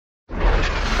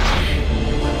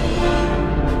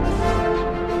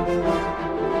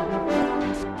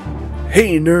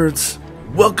Hey nerds,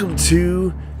 welcome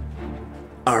to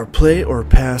our Play or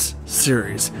Pass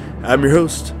series. I'm your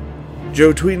host,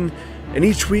 Joe Tweeden, and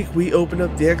each week we open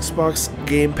up the Xbox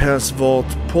Game Pass vault,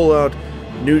 pull out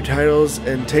new titles,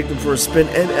 and take them for a spin,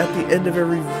 and at the end of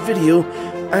every video,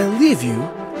 I leave you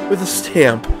with a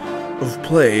stamp of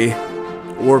Play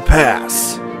or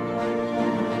Pass.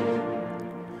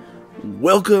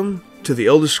 Welcome to the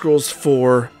Elder Scrolls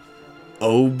 4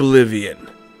 Oblivion.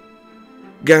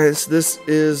 Guys, this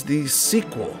is the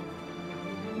sequel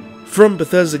from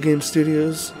Bethesda Game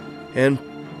Studios and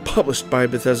published by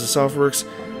Bethesda Softworks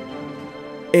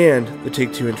and the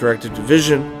Take-Two Interactive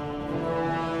Division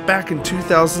back in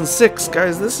 2006.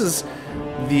 Guys, this is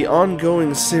the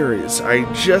ongoing series.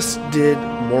 I just did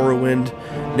Morrowind,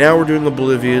 now we're doing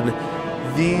Oblivion.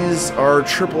 These are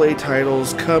AAA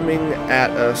titles coming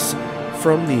at us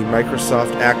from the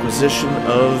Microsoft acquisition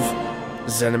of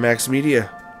ZeniMax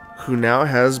Media, who now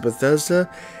has Bethesda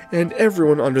and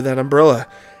everyone under that umbrella.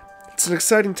 It's an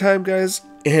exciting time, guys,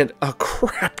 and a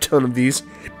crap ton of these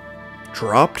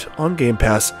dropped on Game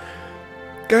Pass.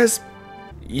 Guys,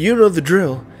 you know the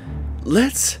drill.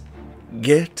 Let's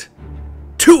get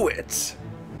to it!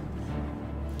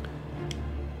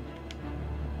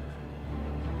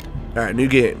 Alright, new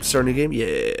game. Start a new game?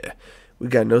 Yeah. We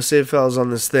got no save files on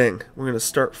this thing. We're going to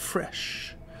start fresh.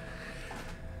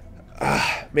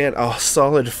 Man, a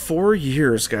solid 4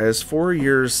 years, guys. 4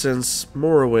 years since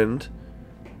Morrowind.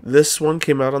 This one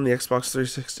came out on the Xbox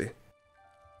 360.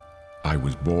 I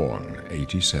was born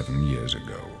 87 years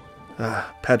ago.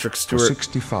 Patrick Stewart. For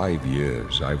 65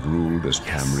 years, I've ruled as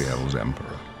Tamriel's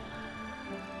emperor.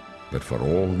 But for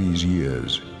all these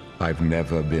years, I've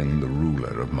never been the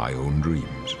ruler of my own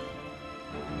dreams.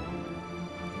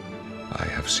 I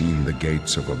have seen the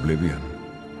gates of Oblivion,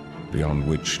 beyond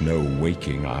which no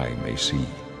waking eye may see.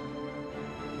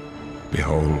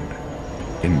 Behold,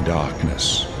 in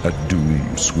darkness, a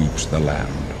doom sweeps the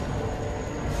land.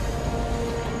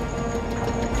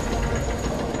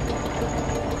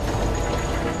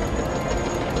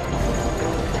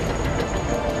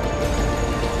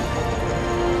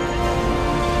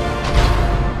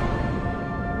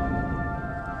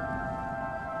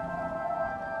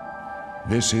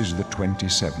 This is the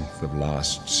 27th of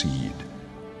last seed,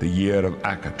 the year of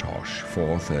Akatosh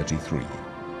 433.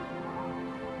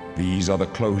 These are the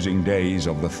closing days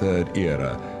of the Third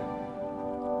Era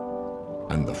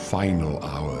and the final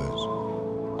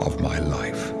hours of my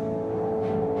life.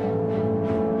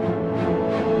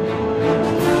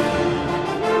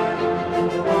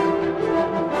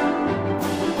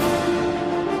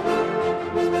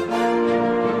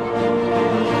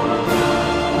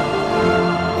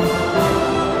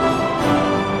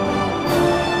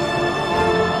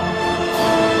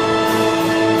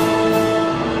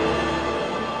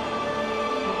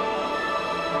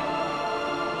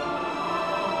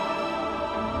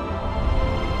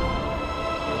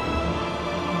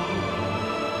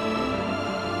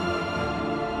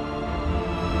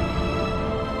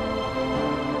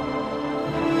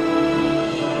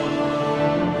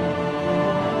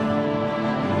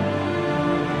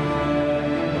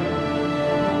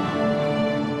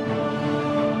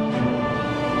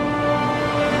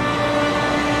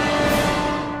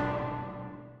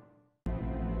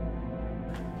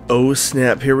 Oh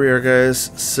snap, here we are,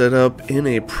 guys, set up in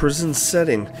a prison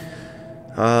setting.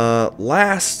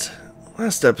 Last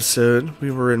episode,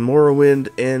 we were in Morrowind,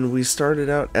 and we started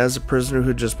out as a prisoner who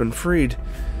had just been freed.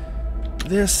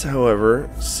 This, however,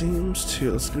 seems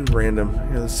to... Let's do random.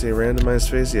 Here, let's see, randomized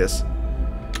face, yes.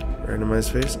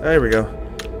 Randomized face, there we go.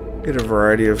 Get a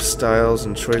variety of styles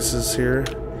and choices here.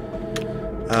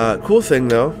 Cool thing,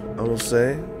 though, I will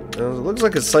say. It looks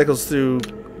like it cycles through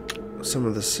some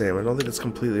of the same. I don't think it's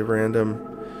completely random.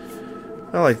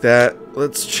 I like that.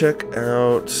 Let's check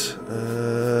out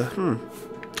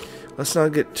let's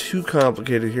not get too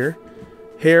complicated here.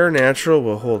 Hair, natural.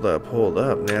 Well, hold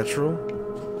up, natural.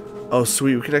 Oh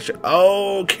sweet, we can actually...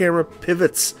 Oh, camera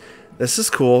pivots. This is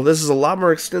cool. This is a lot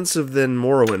more extensive than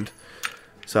Morrowind.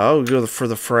 So I'll go for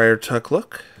the Friar Tuck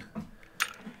look.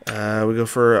 We go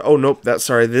for... Oh nope,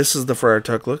 sorry, this is the Friar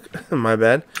Tuck look. My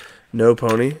bad. No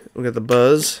pony. We got the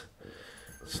buzz.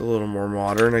 It's a little more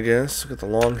modern, I guess. Look at the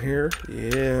long hair.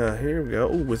 Yeah, here we go.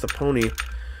 Ooh, with a pony.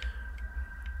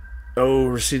 Oh,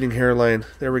 receding hairline.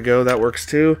 There we go. That works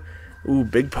too. Ooh,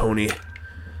 big pony.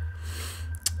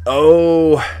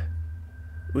 Oh,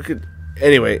 we could...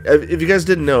 Anyway, if you guys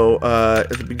didn't know, at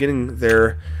the beginning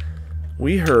there,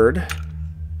 we heard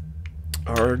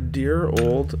our dear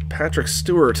old Patrick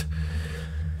Stewart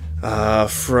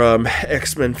from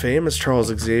X-Men fame as Charles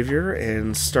Xavier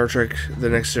and Star Trek The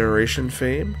Next Generation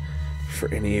fame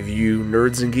For any of you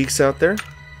nerds and geeks out there.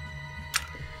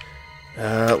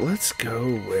 Let's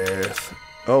go with...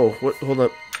 Oh, what? Hold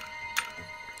up.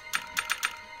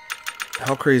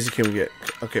 How crazy can we get?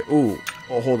 Okay, ooh.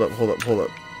 Oh, hold up.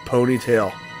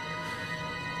 Ponytail.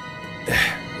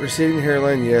 Receding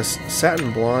hairline, yes.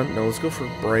 Satin blonde. No, let's go for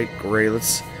bright gray.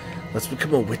 Let's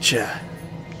become a witcher.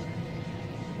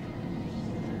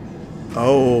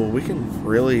 Oh, we can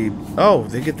really... Oh,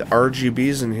 they get the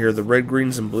RGBs in here. The red,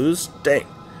 greens, and blues? Dang.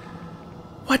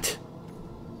 What?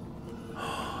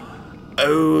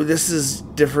 Oh, this is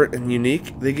different and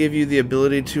unique. They give you the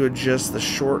ability to adjust the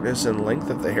shortness and length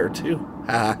of the hair, too.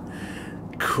 Ah,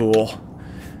 cool.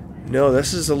 No,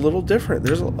 this is a little different.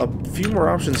 There's a few more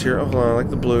options here. Oh, hold on, I like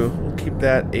the blue. We'll keep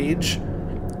that. Age.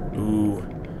 Ooh.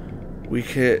 We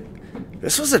could...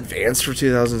 This was advanced for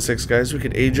 2006, guys. We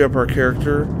could age up our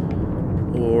character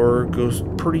or go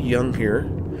pretty young here.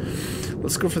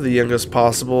 Let's go for the youngest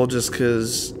possible just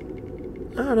because...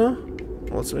 I don't know.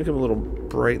 Let's make him a little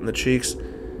bright in the cheeks.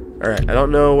 Alright, I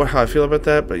don't know how I feel about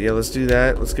that, but yeah, let's do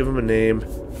that. Let's give him a name.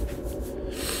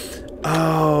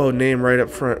 Oh, name right up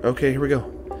front. Okay, here we go.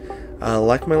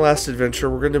 Like my last adventure,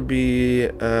 we're going to be...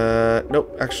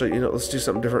 nope, actually, let's do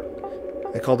something different.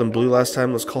 I called him Blue last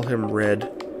time. Let's call him Red.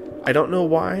 I don't know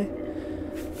why.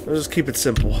 Let's just keep it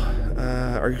simple.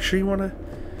 Are you sure you want to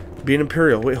be an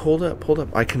Imperial? Wait, hold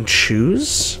up. I can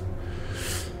choose?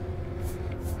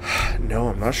 No,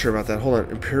 I'm not sure about that. Hold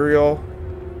on. Imperial.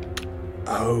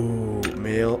 Oh,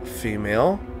 male,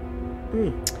 female.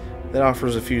 That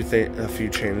offers a few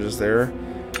changes there.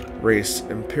 Race,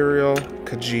 Imperial,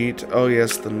 Khajiit. Oh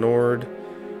yes, the Nord.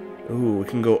 Ooh, we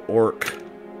can go Orc.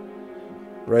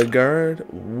 Redguard,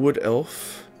 Wood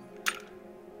Elf,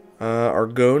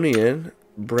 Argonian,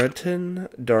 Breton,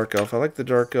 Dark Elf. I like the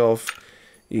Dark Elf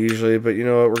usually, but you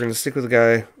know what? We're going to stick with the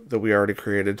guy that we already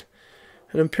created.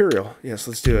 An Imperial. Yes,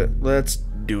 let's do it. Let's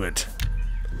do it.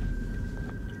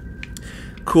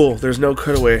 Cool. There's no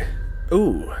cutaway.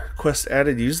 Ooh, quest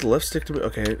added. Use the left stick to...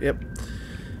 Okay, yep.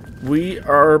 We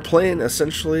are playing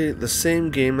essentially the same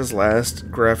game as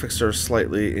last. Graphics are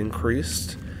slightly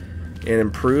increased and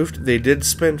improved. They did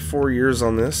spend 4 years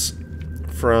on this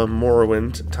from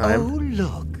Morrowind time. Oh,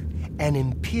 look. An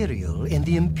Imperial in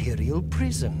the Imperial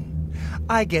prison.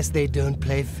 I guess they don't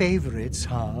play favorites,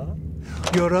 huh?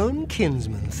 Your own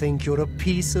kinsmen think you're a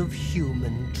piece of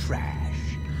human trash.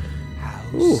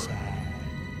 How sad.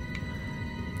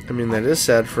 I mean, that is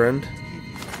sad, friend.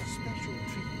 Special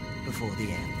treatment before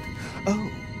the end.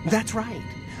 Oh, that's right.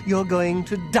 You're going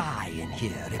to die in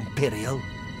here, Imperial.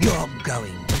 You're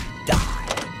going to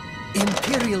die.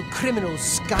 Imperial criminal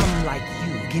scum like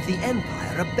you give the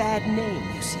Empire a bad name,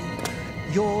 you see.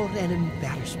 You're an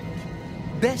embarrassment.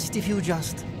 Best if you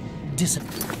just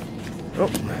disappear. Oh,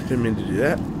 I didn't mean to do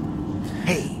that.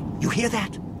 Hey, you hear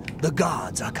that? The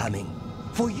guards are coming.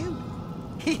 For you.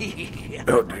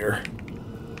 Oh, dear.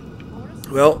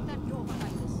 Well,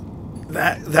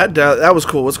 that was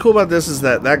cool. What's cool about this is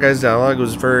that guy's dialogue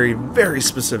was very, very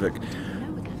specific.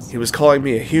 He was calling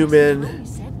me a human,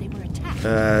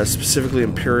 specifically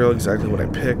Imperial, exactly what I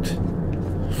picked. I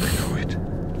know it.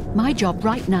 My job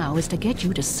right now is to get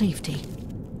you to safety.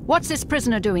 What's this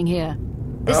prisoner doing here?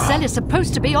 This cell is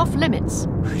supposed to be off limits.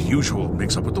 Usual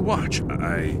mix-up with the watch.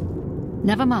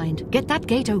 Never mind. Get that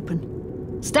gate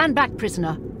open. Stand back,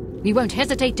 prisoner. We won't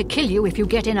hesitate to kill you if you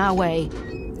get in our way.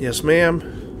 Yes, ma'am.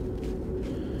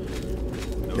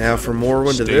 Now for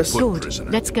Morrowind to this. Good.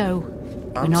 Prisoner. Let's go.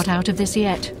 We're not out of this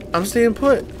yet. I'm staying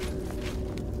put.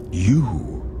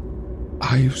 You.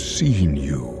 I've seen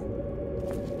you.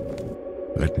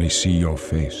 Let me see your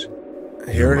face.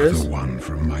 Here it You are is. the one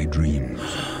from my dreams.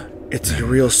 It's a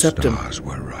real septum. Stars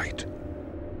were right.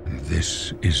 And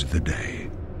this is the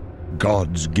day.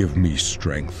 Gods give me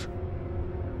strength.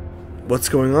 What's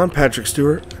going on, Patrick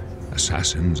Stewart?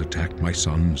 Assassins attacked my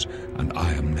sons, and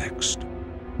I am next.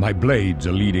 My blades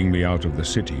are leading me out of the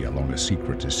city along a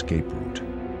secret escape route.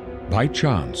 By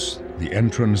chance, the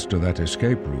entrance to that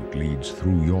escape route leads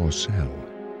through your cell.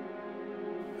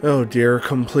 Oh dear,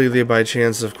 completely by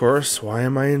chance, of course. Why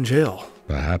am I in jail?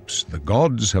 Perhaps the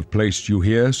gods have placed you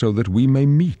here so that we may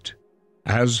meet.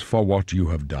 As for what you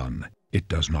have done, it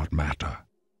does not matter.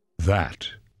 That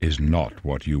is not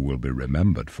what you will be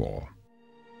remembered for.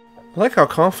 I like how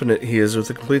confident he is with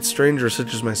a complete stranger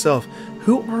such as myself.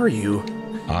 Who are you?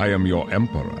 I am your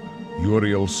emperor,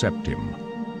 Uriel Septim.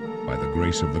 By the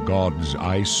grace of the gods,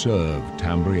 I serve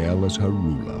Tamriel as her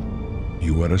ruler.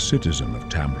 You are a citizen of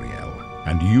Tamriel,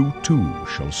 and you too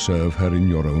shall serve her in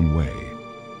your own way.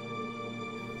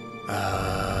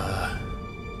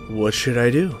 What should I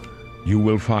do? You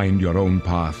will find your own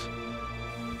path.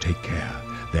 Take care.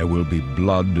 There will be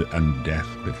blood and death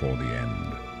before the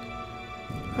end.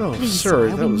 Oh, Please, sorry,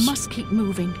 sire, that we was must keep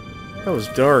moving.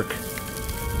 dark.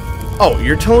 Oh,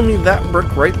 you're telling me that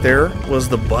brick right there was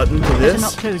the button to Better this?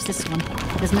 not close this one.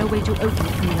 There's no way to open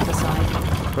it from the other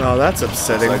side. Oh, that's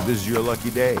upsetting. Looks like this is your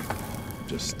lucky day.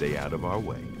 Just stay out of our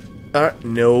way.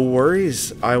 No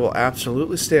worries. I will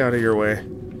absolutely stay out of your way.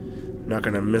 Not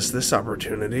gonna miss this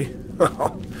opportunity.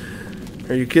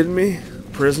 Are you kidding me?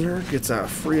 Prisoner gets a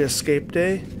free escape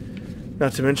day?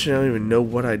 Not to mention I don't even know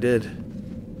what I did.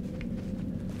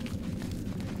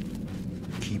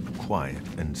 Keep quiet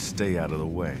and stay out of the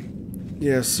way.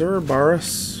 Yes, sir,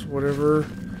 Boris. Whatever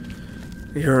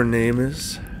your name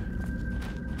is.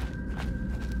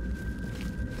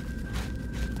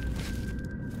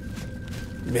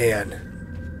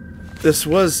 Man, this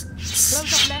was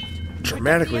Close up left.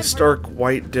 dramatically stark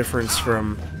white difference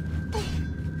from.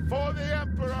 For the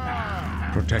Emperor!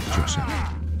 Protect yourself.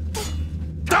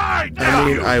 Die! I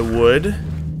mean, I would.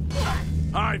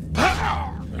 I'm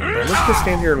I'm just gonna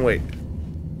stand here and wait.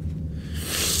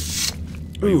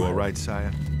 Are you alright,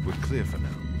 sire? We're clear for now.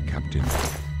 Captain,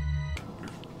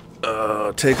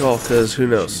 Take all, cause who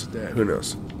knows? Who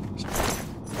knows?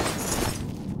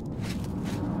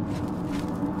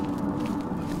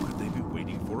 Could they be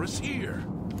waiting for us here?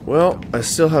 Well, I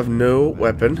still have no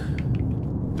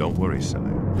weapon. Don't worry, sire.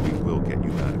 We will get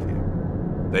you out of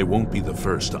here. They won't be the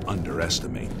first to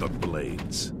underestimate the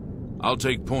blades. I'll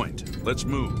take point. Let's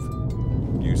move.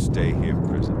 You stay here,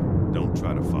 prisoner. Don't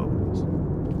try to follow us.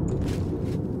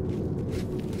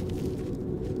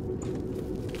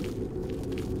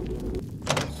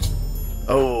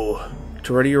 Oh,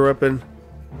 to ready your weapon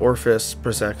or fist,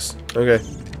 press X. Okay.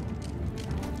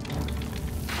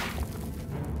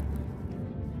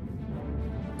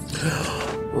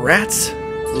 Rats?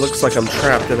 Looks like I'm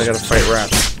trapped and I gotta fight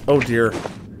rats. Oh dear.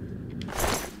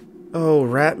 Oh,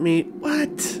 rat meat?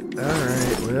 What?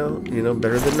 Alright, well, you know,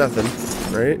 better than nothing,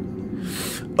 right?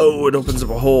 Oh, it opens up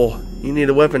a hole. You need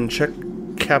a weapon. Check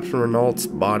Captain Renault's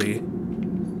body.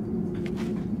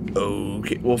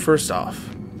 Okay, well, first off,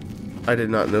 I did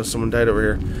not know someone died over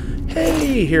here.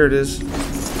 Hey, here it is.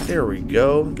 There we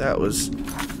go. That was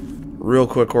real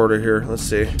quick order here. Let's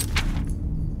see.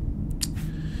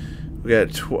 We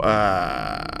got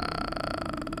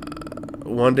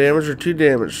 1 damage or 2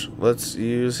 damage. Let's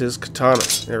use his katana.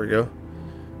 There we go.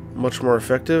 Much more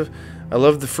effective. I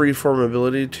love the freeform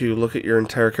ability to look at your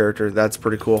entire character. That's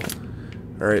pretty cool.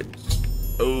 Alright.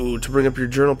 Oh, to bring up your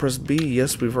journal, press B.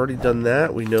 Yes, we've already done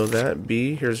that. We know that.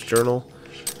 B. Here's journal.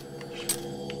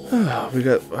 We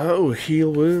got,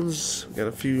 heal wounds. We got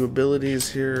a few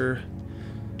abilities here.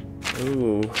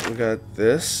 Ooh, we got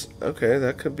this. Okay,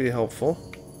 that could be helpful.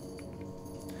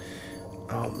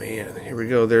 Oh man, here we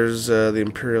go. There's the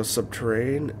Imperial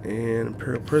Subterrane and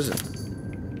Imperial Prison.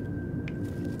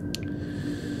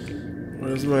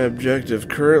 What is my objective?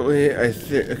 Currently, I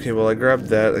think... Okay, well, I grabbed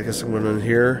that. I guess I'm going in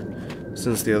here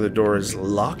since the other door is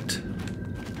locked.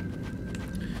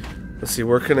 Let's see,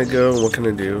 where can I go and what can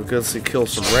I do? Let's see, kill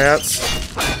some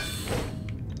rats.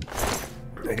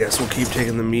 I guess we'll keep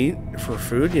taking the meat for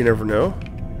food. You never know.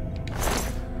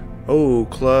 Oh,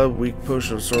 club, weak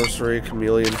potion of sorcery,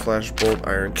 chameleon, flashbolt,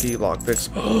 iron key,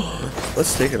 lockpicks.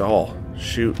 Let's take it all.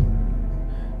 Shoot.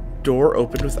 Door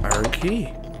opened with iron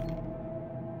key.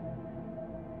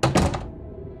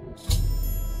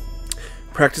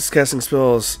 Practice casting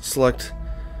spells. Select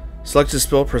a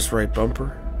spell, press right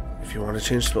bumper. If you want to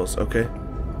change spells, okay.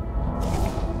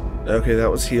 Okay, that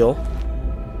was heal.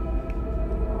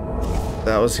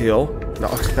 That was heal. No,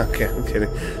 okay, I'm kidding.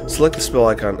 Select the spell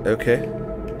icon, okay.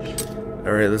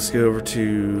 Alright, let's go over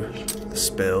to the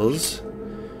spells.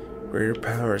 Greater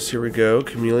powers, here we go.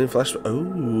 Chameleon flash.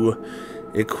 Oh,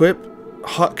 equip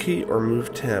hotkey or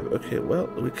move tab. Okay, well,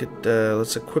 we could,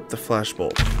 let's equip the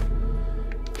flashbolt.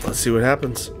 Let's see what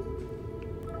happens.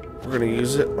 We're gonna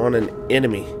use it on an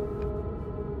enemy.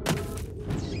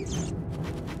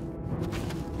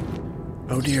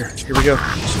 Oh dear, here we go.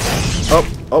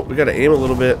 Oh, we gotta aim a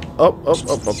little bit. Up.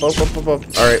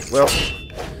 Alright, well,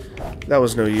 that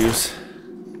was no use.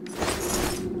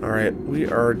 Alright, we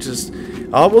are just...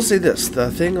 I will say this.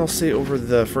 The thing I'll say over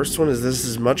the first one is this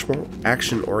is much more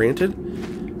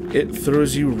action-oriented. It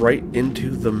throws you right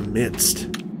into the midst.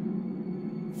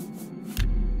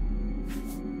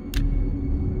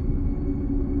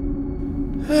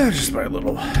 Just by a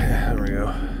little. Yeah, there we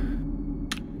go.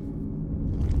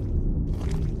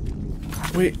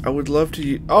 Wait, I would love to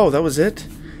use... Oh, that was it?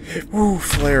 Ooh,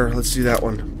 flare. Let's do that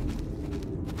one.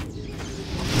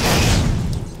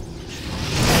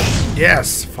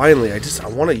 Yes, finally. I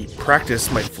want to practice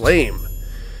my flame.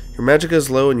 Your magic is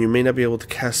low and you may not be able to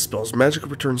cast spells. Magic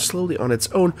returns slowly on its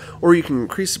own, or you can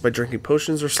increase it by drinking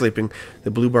potions or sleeping.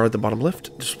 The blue bar at the bottom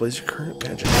left displays your current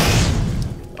magic.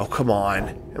 Oh, come on.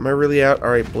 Am I really out?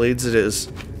 Alright, blades it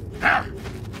is.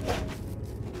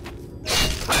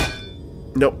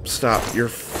 Nope, stop. Your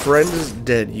friend is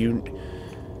dead.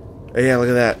 Oh, yeah, look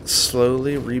at that.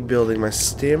 Slowly rebuilding my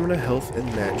stamina, health, and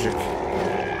magic.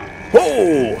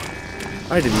 Whoa!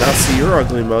 I did not see your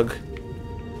ugly mug.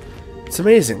 It's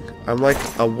amazing. I'm like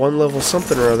a 1 level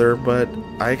something or other, but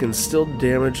I can still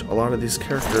damage a lot of these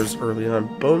characters early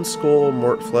on. Bone Skull,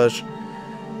 Mort Flesh.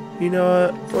 You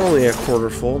know what? We're only a quarter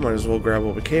full. Might as well grab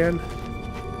what we can.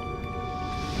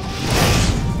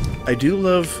 I do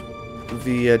love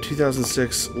the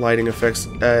 2006 lighting effects.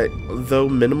 Though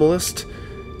minimalist,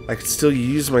 I can still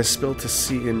use my spell to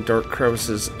see in dark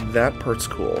crevices. That part's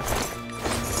cool.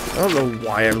 I don't know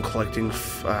why I'm collecting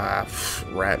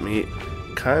rat meat.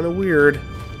 Kind of weird.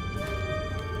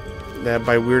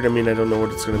 By weird, I mean I don't know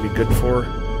what it's going to be good for.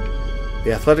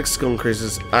 The athletic skill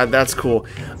increases. That's cool.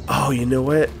 Oh, you know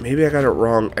what? Maybe I got it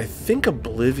wrong. I think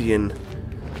Oblivion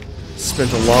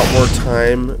spent a lot more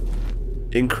time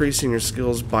increasing your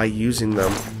skills by using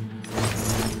them.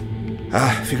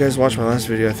 If you guys watched my last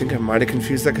video, I think I might have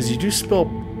confused that, because you do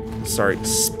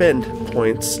spend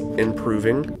points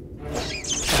improving.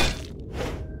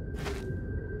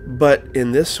 But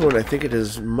in this one, I think it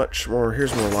is much more...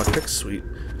 Here's more lockpick, sweet.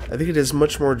 I think it is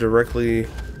much more directly...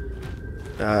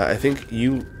 I think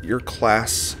your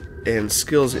class and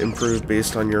skills improve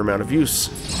based on your amount of use.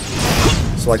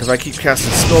 So like if I keep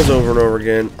casting spells over and over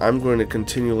again, I'm going to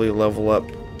continually level up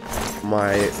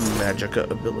my magicka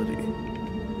ability.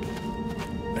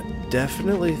 I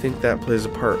definitely think that plays a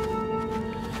part.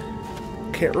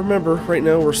 Can't remember. Right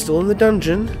now we're still in the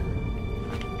dungeon.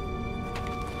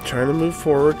 Trying to move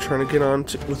forward, trying to get on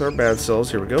with our bad selves.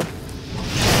 Here we go.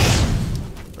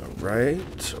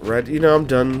 Alright, you know, I'm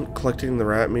done collecting the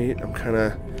rat meat. I'm kind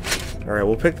of... Alright,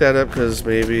 we'll pick that up because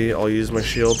maybe I'll use my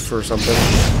shield for something.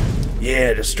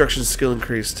 Yeah, destruction skill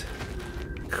increased.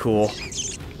 Cool.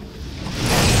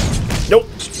 Nope,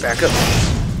 back up.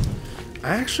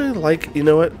 I actually like, you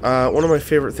know what, one of my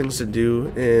favorite things to do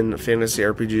in fantasy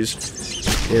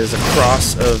RPGs is a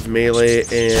cross of melee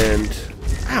and...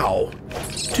 Ow!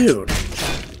 Dude.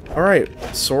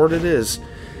 Alright, sword it is.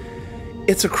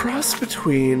 It's a cross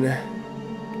between...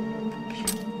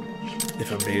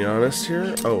 If I'm being honest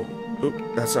here... Oh,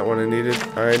 oop, that's not what I needed.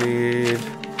 I need...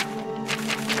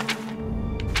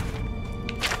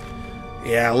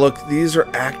 Yeah, look, these are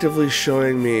actively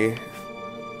showing me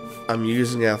I'm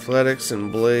using athletics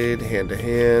and blade,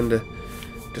 hand-to-hand,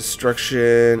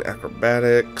 destruction,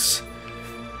 acrobatics.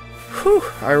 Whew,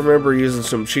 I remember using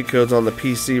some cheat codes on the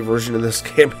PC version of this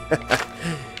game.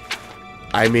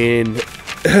 I mean,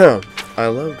 I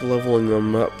loved leveling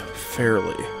them up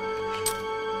fairly.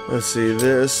 Let's see,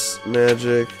 this,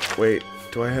 magic, wait,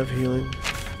 do I have healing?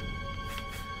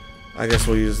 I guess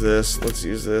we'll use this. Let's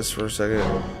use this for a second.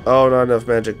 Oh, not enough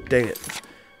magic, dang it.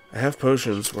 I have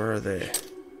potions, where are they?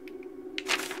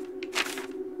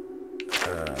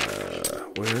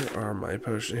 Where are my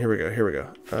potions? Here we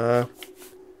go.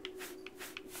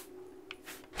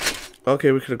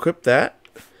 Okay, we can equip that.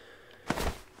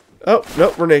 Oh,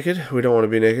 nope, we're naked. We don't want to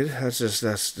be naked.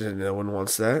 No one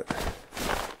wants that.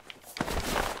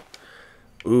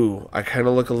 Ooh, I kind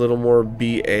of look a little more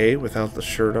BA without the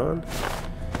shirt on.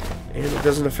 And it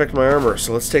doesn't affect my armor,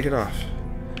 so let's take it off.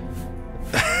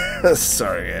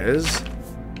 Sorry, guys.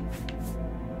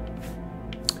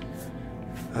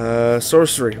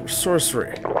 Sorcery.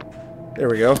 There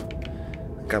we go.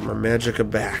 Got my magicka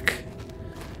back.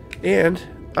 And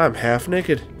I'm half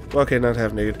naked. Okay, not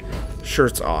half naked.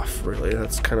 Shirt's off, really.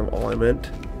 That's kind of all I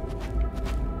meant.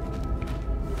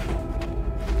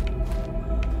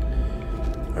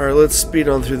 Alright, let's speed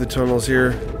on through the tunnels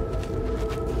here.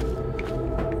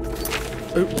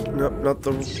 Oop, nope, not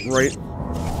the right.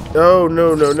 Oh,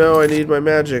 no, I need my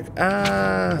magic.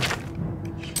 Ah!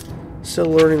 Still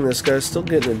learning this, guys. Still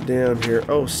getting it down here.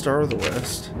 Oh, Star of the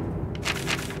West.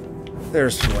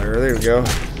 There's Flare. There we go.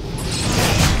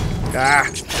 Ah!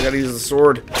 I gotta use the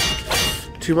sword.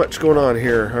 Too much going on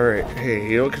here. Alright. Hey,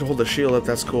 you know, I can hold the shield up.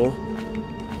 That's cool.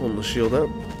 Holding the shield up.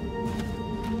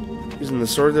 Using the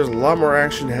sword. There's a lot more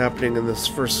action happening in this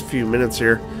first few minutes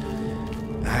here.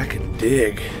 I can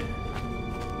dig.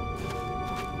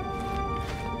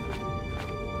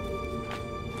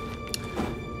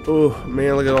 Oh,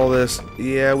 man, look at all this.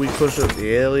 Yeah, we push up.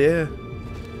 Hell yeah.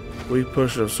 We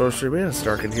push up sorcery. Man, it's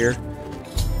dark in here.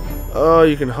 Oh,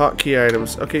 you can hotkey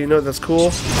items. Okay, you know what? That's cool.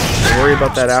 Don't worry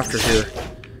about that after here.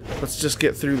 Let's just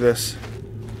get through this.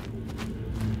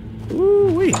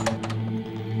 Ooh-wee. sweet.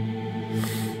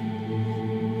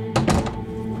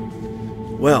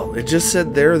 Well, it just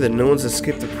said there that no one's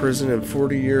escaped the prison in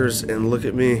 40 years, and look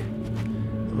at me.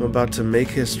 I'm about to make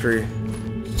history.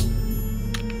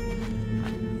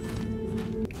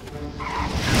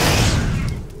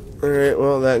 Alright,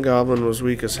 well, that goblin was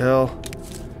weak as hell.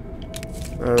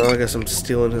 I don't know, I guess I'm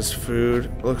stealing his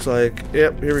food. Looks like,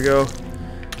 yep, here we go.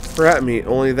 Rat meat,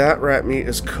 only that rat meat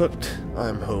is cooked,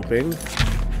 I'm hoping.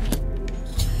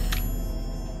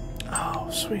 Oh,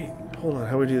 sweet. Hold on,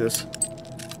 how do we do this?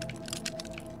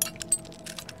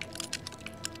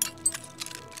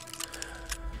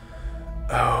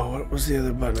 Oh, what was the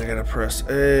other button I gotta press?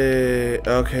 Hey,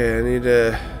 okay, I need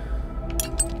to...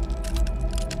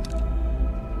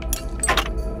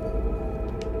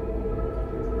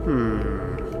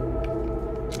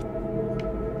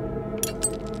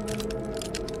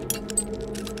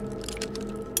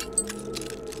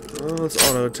 Oh, let's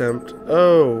auto attempt.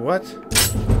 Oh, what?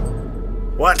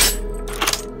 What?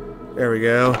 There we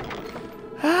go.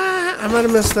 I might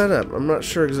have messed that up. I'm not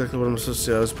sure exactly what I'm supposed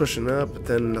to do. I was pushing up, but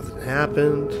then nothing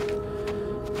happened.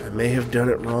 I may have done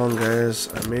it wrong, guys.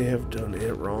 I may have done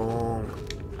it wrong.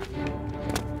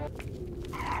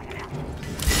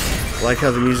 I like how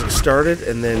the music started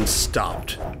and then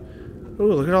stopped.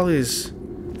 Ooh, look at all these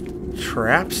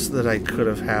traps that I could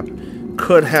have happened.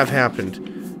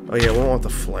 Oh yeah, I won't want the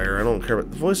flare. I don't care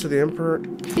about the voice of the Emperor.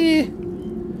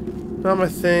 Not my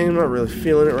thing. I'm not really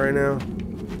feeling it right now.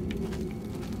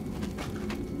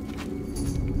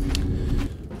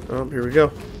 Oh, here we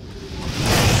go.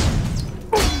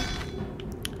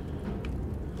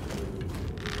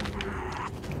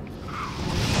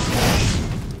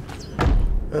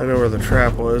 I know where the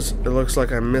trap was. It looks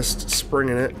like I missed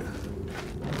springing it.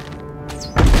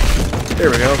 There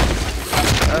we go.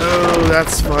 Oh,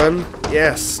 that's fun.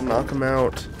 Yes, knock them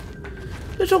out.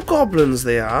 Little goblins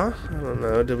they are. I don't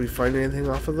know. Did we find anything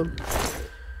off of them?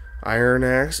 Iron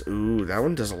axe. Ooh, that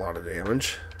one does a lot of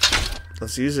damage.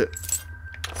 Let's use it.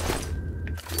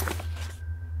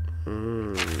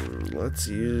 Let's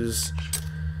use...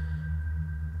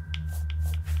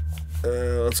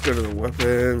 let's go to the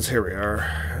weapons. Here we are.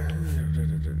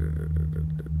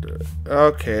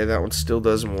 Okay, that one still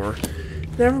does more.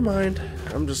 Never mind.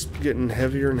 I'm just getting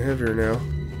heavier and heavier now.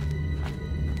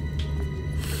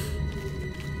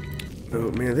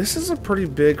 Oh man, this is a pretty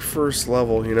big first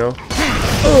level, you know?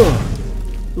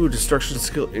 Oh! Ooh, destruction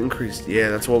skill increased. Yeah,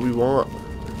 that's what we want.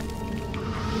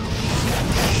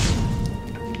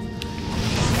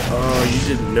 Oh, you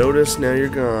didn't notice? Now you're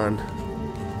gone.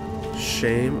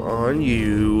 Shame on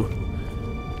you.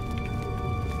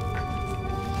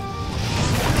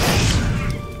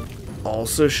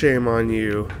 Also shame on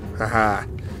you. Haha.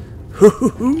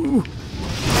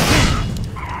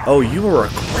 Oh, you were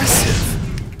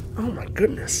aggressive. Oh my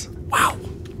goodness. Wow.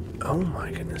 Oh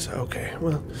my goodness. Okay,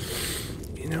 well,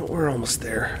 you know, we're almost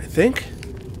there, I think.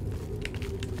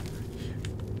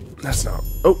 That's not...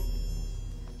 Oh!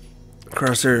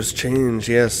 Crosshairs change,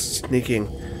 yes, sneaking.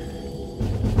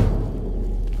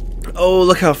 Oh,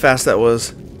 look how fast that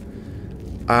was.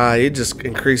 You just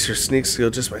increase your sneak skill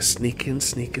just by sneaking.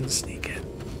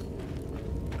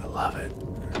 I love it.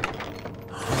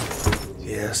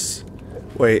 Yes.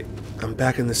 Wait, I'm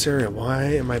back in this area. Why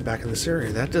am I back in this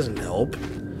area? That doesn't help.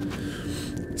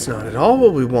 It's not at all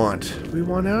what we want. We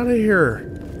want out of here.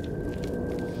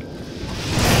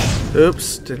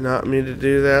 Oops, did not mean to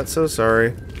do that, so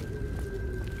sorry.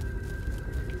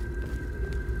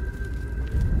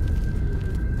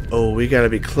 Oh, we gotta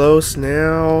be close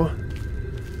now.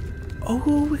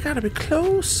 Oh, we gotta be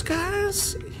close,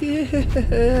 guys.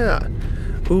 Yeah.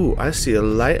 Ooh, I see a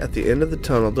light at the end of the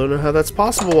tunnel. Don't know how that's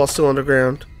possible while still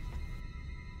underground.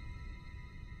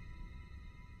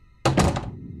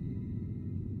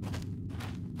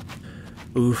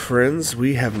 Ooh, friends,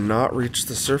 we have not reached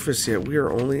the surface yet. We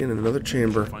are only in another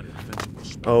chamber.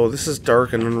 Oh, this is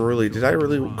dark and unruly. Did I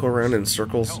really go around in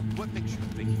circles?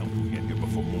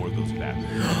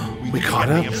 We caught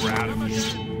up.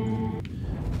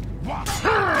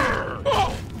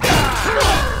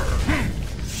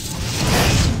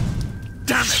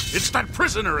 Damn it! It's that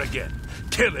prisoner again!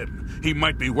 Kill him! He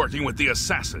might be working with the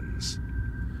assassins.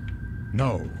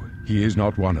 No, he is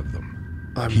not one of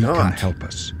them. I'm not. He can help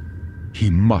us. He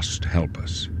must help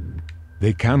us.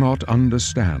 They cannot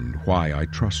understand why I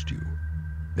trust you.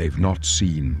 They've not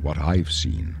seen what I've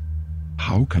seen.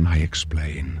 How can I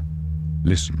explain?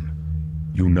 Listen.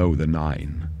 You know the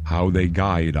Nine, how they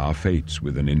guide our fates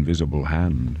with an invisible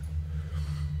hand.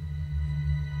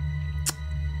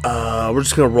 We're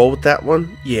just gonna roll with that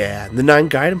one? Yeah, the Nine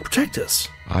guide and protect us.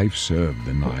 I've served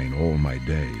the Nine all my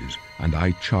days, and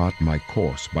I chart my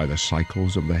course by the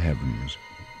cycles of the heavens.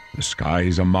 The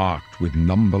skies are marked with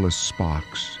numberless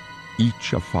sparks,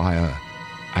 each a fire,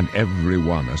 and every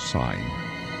one a sign.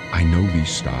 I know these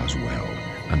stars well,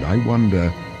 and I wonder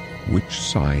which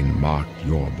sign marked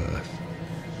your birth.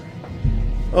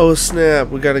 Oh snap,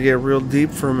 we gotta get real deep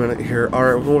for a minute here.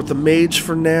 Alright, we're going with the mage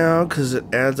for now, because it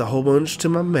adds a whole bunch to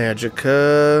my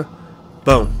magicka.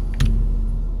 Boom.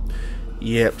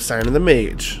 Yep, sign of the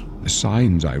mage. The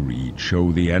signs I read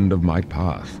show the end of my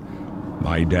path.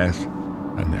 My death,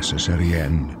 a necessary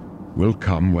end, will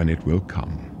come when it will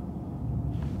come.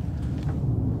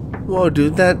 Whoa,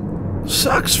 dude, that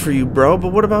sucks for you, bro,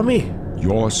 but what about me?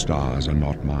 Your stars are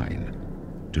not mine.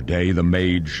 Today the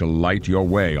mage shall light your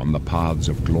way on the paths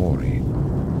of glory.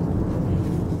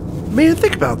 Man,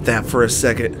 think about that for a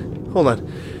second. Hold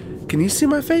on. Can you see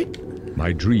my fate?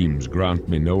 My dreams grant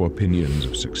me no opinions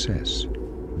of success.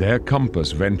 Their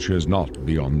compass ventures not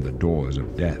beyond the doors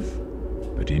of death.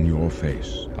 But in your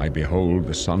face I behold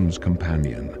the sun's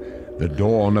companion. The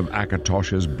dawn of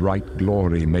Akatosh's bright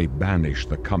glory may banish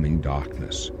the coming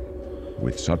darkness.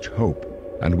 With such hope,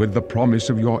 and with the promise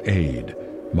of your aid,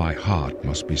 my heart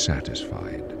must be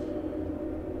satisfied.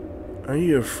 Are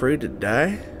you afraid to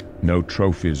die? No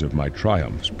trophies of my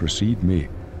triumphs precede me,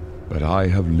 but I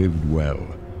have lived well,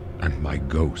 and my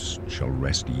ghost shall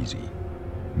rest easy.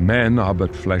 Men are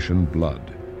but flesh and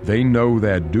blood. They know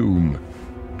their doom,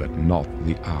 but not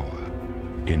the hour.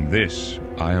 In this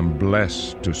I am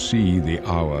blessed to see the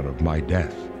hour of my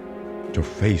death, to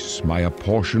face my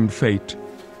apportioned fate,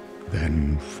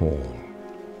 then fall.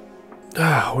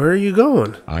 Where are you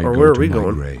going? I or go where are to we my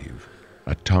going? grave.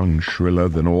 A tongue shriller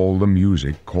than all the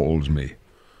music calls me.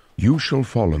 You shall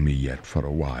follow me yet for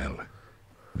a while.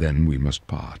 Then we must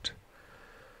part.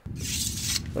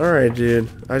 Alright, dude.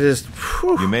 I just...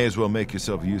 Whew. You may as well make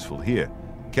yourself useful. Here,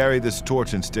 carry this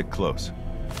torch and stick close.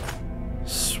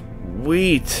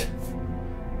 Sweet.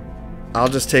 I'll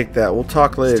just take that. We'll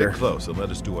talk later. Stick close and let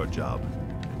us do our job,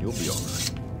 and you'll be all right.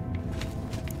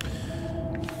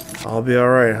 I'll be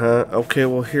alright, huh? Okay,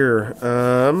 well, here.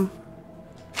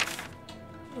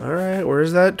 Alright,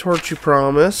 where's that torch you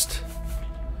promised?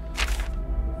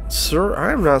 Sir,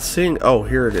 I am not seeing... Oh,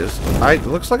 here it is.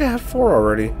 Looks like I have 4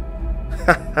 already.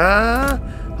 Haha!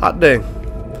 Hot dang.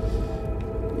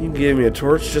 You gave me a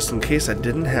torch just in case I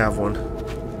didn't have one.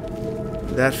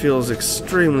 That feels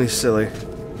extremely silly.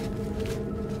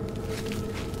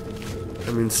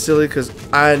 I mean, silly because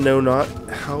I know not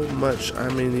how much I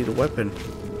may need a weapon.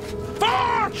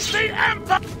 For the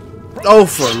Emperor! Oh,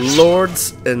 for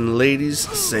lords and ladies'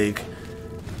 sake.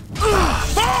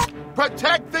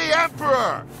 Protect the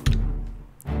Emperor!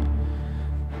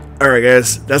 Alright,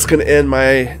 guys. That's going to end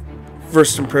my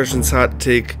first impressions hot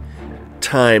take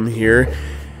time here.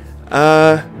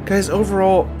 Guys,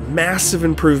 overall, massive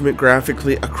improvement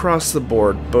graphically across the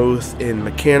board, both in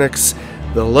mechanics,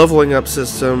 the leveling up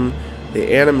system,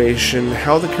 the animation,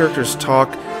 how the characters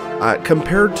talk,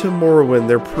 compared to Morrowind,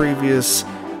 their previous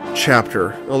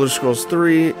chapter. Elder Scrolls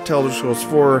 3 to Elder Scrolls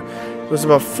 4, it was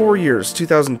about 4 years.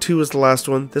 2002 was the last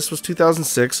one, this was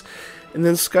 2006, and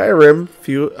then Skyrim,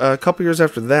 a couple years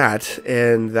after that,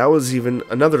 and that was even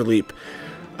another leap.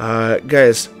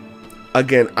 Guys,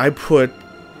 again, I put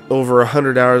over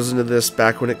 100 hours into this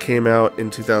back when it came out in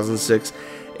 2006,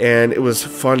 and it was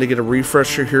fun to get a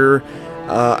refresher here.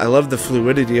 I love the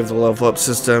fluidity of the level up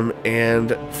system,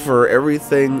 and for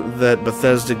everything that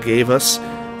Bethesda gave us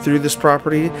through this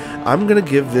property, I'm gonna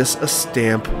give this a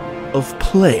stamp of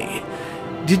play.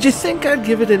 Did you think I'd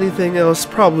give it anything else?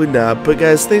 Probably not, but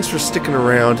guys, thanks for sticking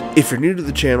around. If you're new to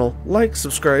the channel, like,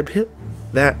 subscribe, hit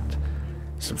that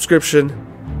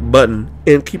subscription button,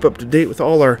 and keep up to date with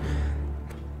all our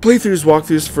playthroughs,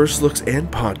 walkthroughs, first looks,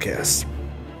 and podcasts.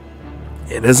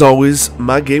 And as always,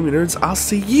 my gaming nerds, I'll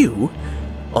see you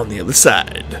on the other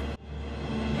side.